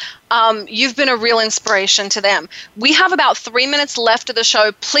mail, you've been a real inspiration to them. We have about 3 minutes left of the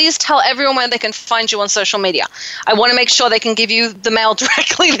show. Please tell everyone where they can find you on social media. I want to make sure they can give you the mail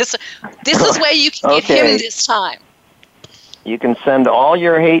directly. This is where you can give him this time. You can send all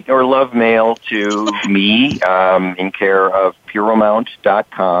your hate or love mail to me in care of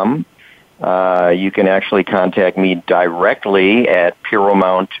Puromount.com. You can actually contact me directly at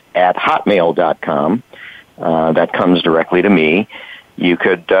Puromount@hotmail.com. That comes directly to me. You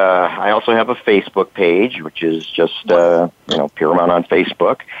could. I also have a Facebook page, which is just Puromount on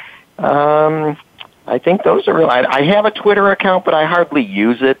Facebook. I think those are real. I have a Twitter account, but I hardly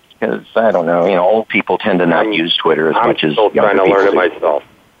use it because I don't know. Old people tend to not use Twitter as much as younger people. I'm still trying to learn it myself.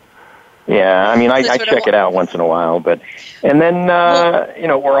 Yeah, I mean, I check it out once in a while, and then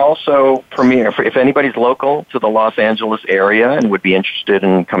we're also premiere. If anybody's local to the Los Angeles area and would be interested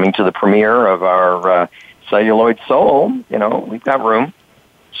in coming to the premiere of our Celluloid Soul, we've got room,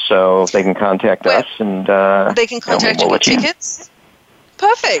 so they can contact us and they can contact you with tickets.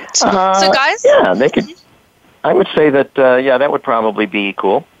 Perfect. So, guys, they could. I would say that that would probably be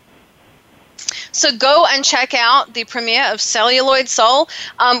cool. So go and check out the premiere of Celluloid Soul.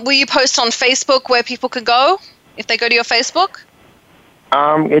 Will you post on Facebook where people could go if they go to your Facebook?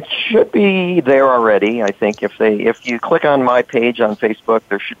 It should be there already. I think if you click on my page on Facebook,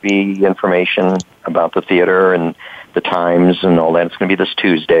 there should be information about the theater and the times and all that. It's going to be this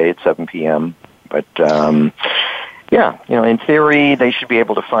Tuesday at 7 p.m. But in theory, they should be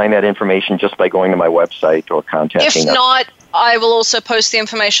able to find that information just by going to my website or contacting us. If not, I will also post the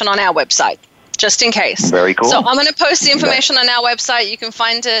information on our website just in case. Very cool. So I'm going to post the information on our website. You can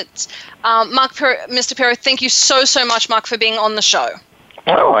find it. Mr. Pero, thank you so much, Mark, for being on the show.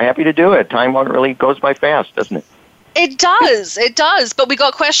 Oh, I'm happy to do it. Time really goes by fast, doesn't it? It does. But we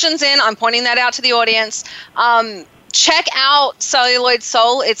got questions in. I'm pointing that out to the audience. Check out Celluloid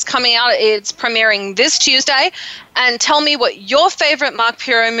Soul. It's coming out. It's premiering this Tuesday. And tell me what your favorite Mark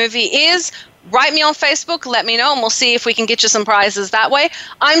Pero movie is. Write me on Facebook, let me know, and we'll see if we can get you some prizes that way.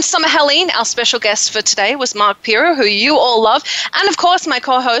 I'm Summer Helene. Our special guest for today was Mark Pero, who you all love. And, of course, my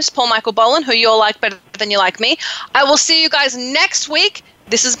co-host, Paul Michael Boland, who you all like better than you like me. I will see you guys next week.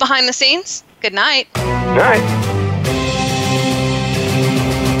 This is Behind the Scenes. Good night. Good night.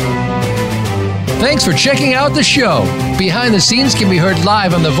 Thanks for checking out the show. Behind the Scenes can be heard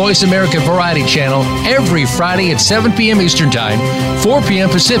live on the Voice America Variety Channel every Friday at 7 p.m. Eastern Time, 4 p.m.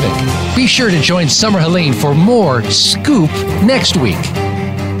 Pacific. Be sure to join Summer Helene for more Scoop next week.